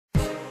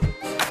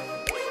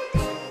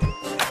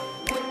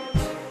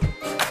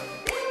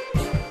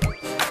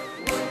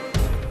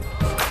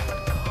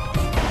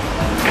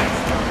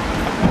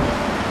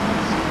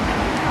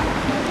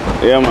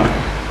Yeah, man.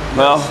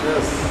 Well,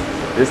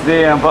 this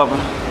day, Papa.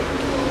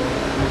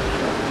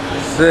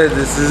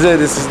 This is it.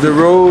 This is the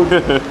road.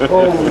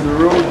 Oh, the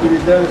road to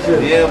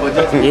redemption. Yeah, but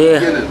just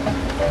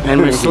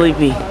and we're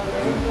sleepy.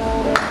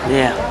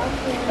 Yeah.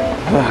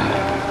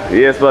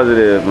 Yes,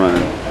 positive,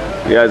 man.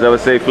 You guys have a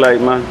safe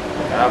flight, man.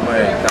 Yeah,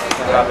 man. Thanks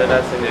for having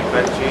us in the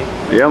country.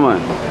 Yeah, man.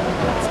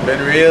 It's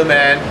been real,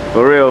 man.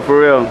 For real, for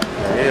real.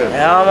 Real.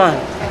 Yeah, man.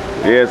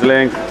 Yes,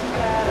 Lynx.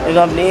 Pick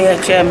up the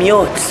HM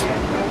youths.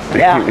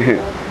 Yeah.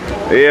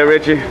 Yeah,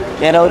 Richie.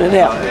 Get out of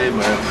there. Hey,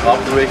 man.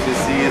 Operation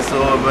Seed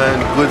Sower, man.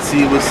 Good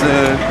seed was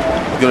soon.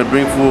 It's gonna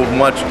bring forth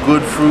much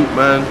good fruit,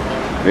 man.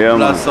 Yeah, man.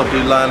 Lots of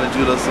the line of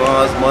Judah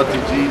songs,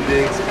 Monty G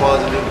Lynx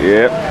Positive.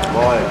 Yep.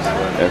 Vibes,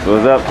 man. That's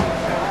what's up.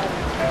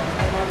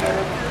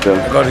 So. I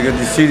gotta get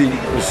the CD.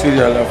 The CD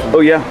I left.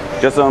 Oh yeah,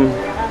 just I don't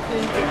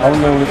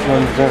know which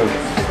one's those.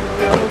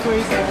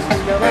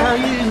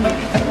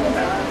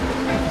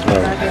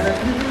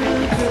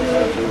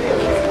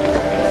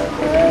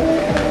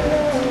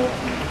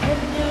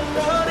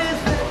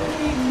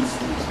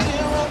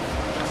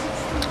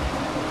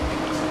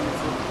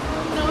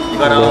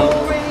 Got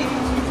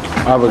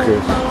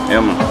Abacus. Yeah,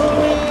 man.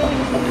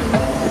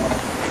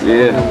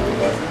 Yeah.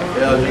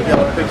 Yeah, you got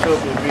a picture of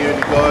me and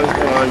the guys.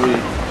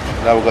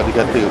 Now we got to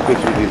take a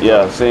picture of these.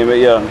 Yeah, same,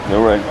 yeah,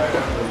 you're right.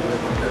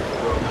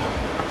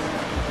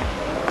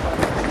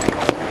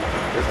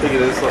 Let's take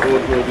it inside.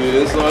 We're gonna do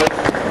this side.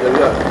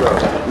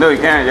 Yeah. No, you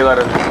can't. You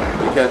gotta.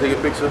 You can't take a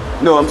picture?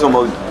 No, I'm talking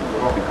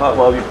about.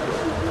 Well,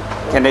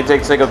 can they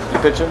take a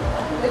picture?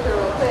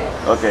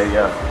 Okay,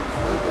 yeah.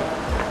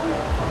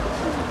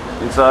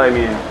 Inside, I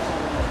mean,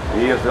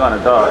 he is gonna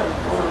die.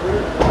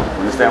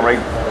 You stand right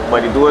by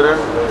the door there?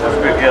 That's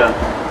good, yeah.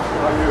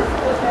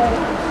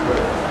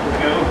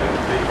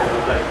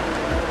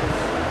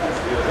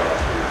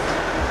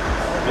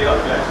 Big up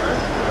flash, right?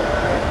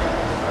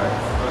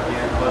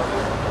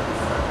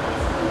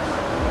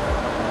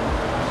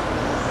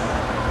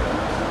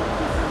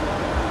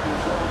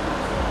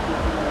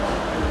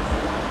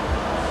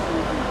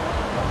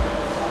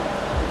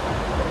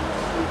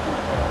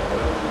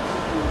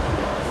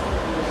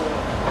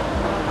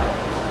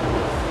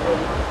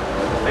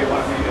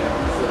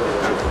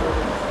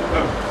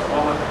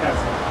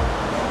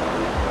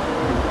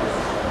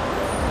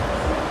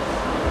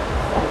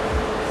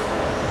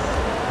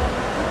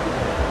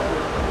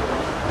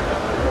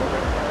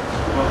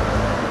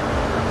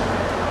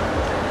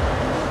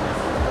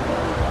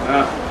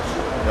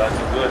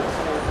 Good.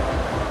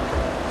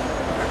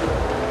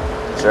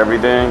 It's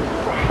everything.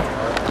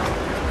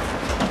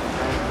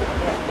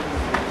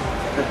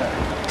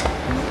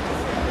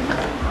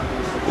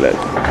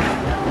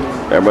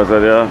 Everybody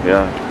said,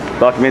 yeah.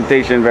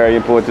 Documentation very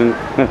important.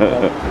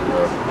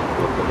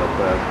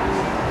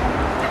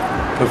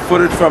 The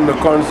footage from the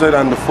concert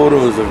and the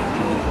photos of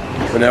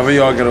whenever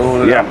y'all get a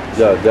hold of Yeah. them.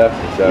 Yeah,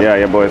 definitely.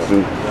 Yeah, boys.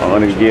 I'm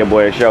gonna give your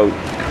boy a shout.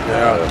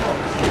 Yeah.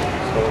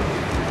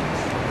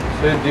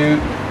 Hey, dude.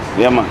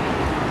 Yeah, man.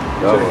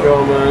 Check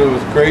y'all, man. It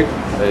was great.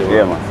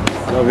 Yeah, man.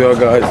 Love y'all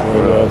guys,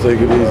 man. I'll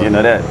take it easy. You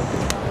know that.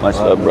 Much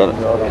love, brother.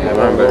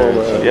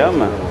 Yeah,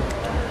 man.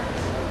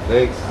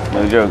 Thanks.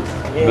 No joke.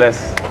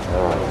 Bless.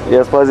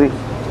 Yes, Fuzzy.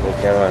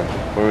 Okay, man.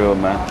 For real,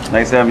 man.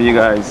 Nice having you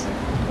guys.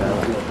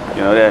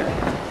 You know that.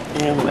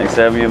 Yeah, man. Nice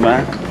having you,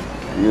 man.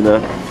 You know.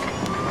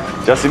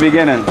 Just the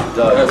beginning.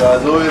 Guys,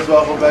 always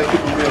welcome back to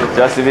the meal.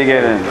 Just the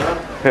beginning.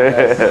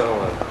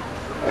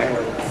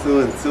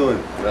 Soon.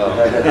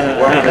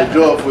 Working a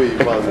job for you,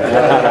 man.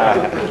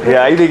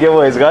 Yeah, I think your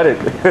boys got it.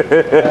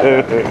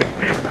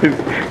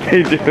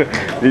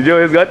 The Joe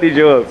has got the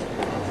job.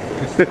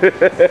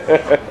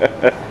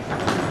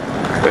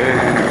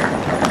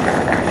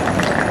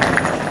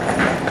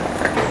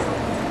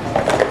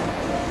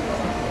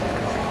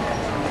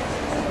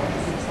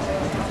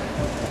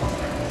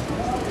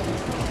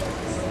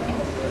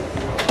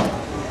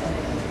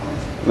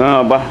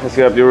 No, but let's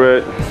get up your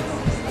red.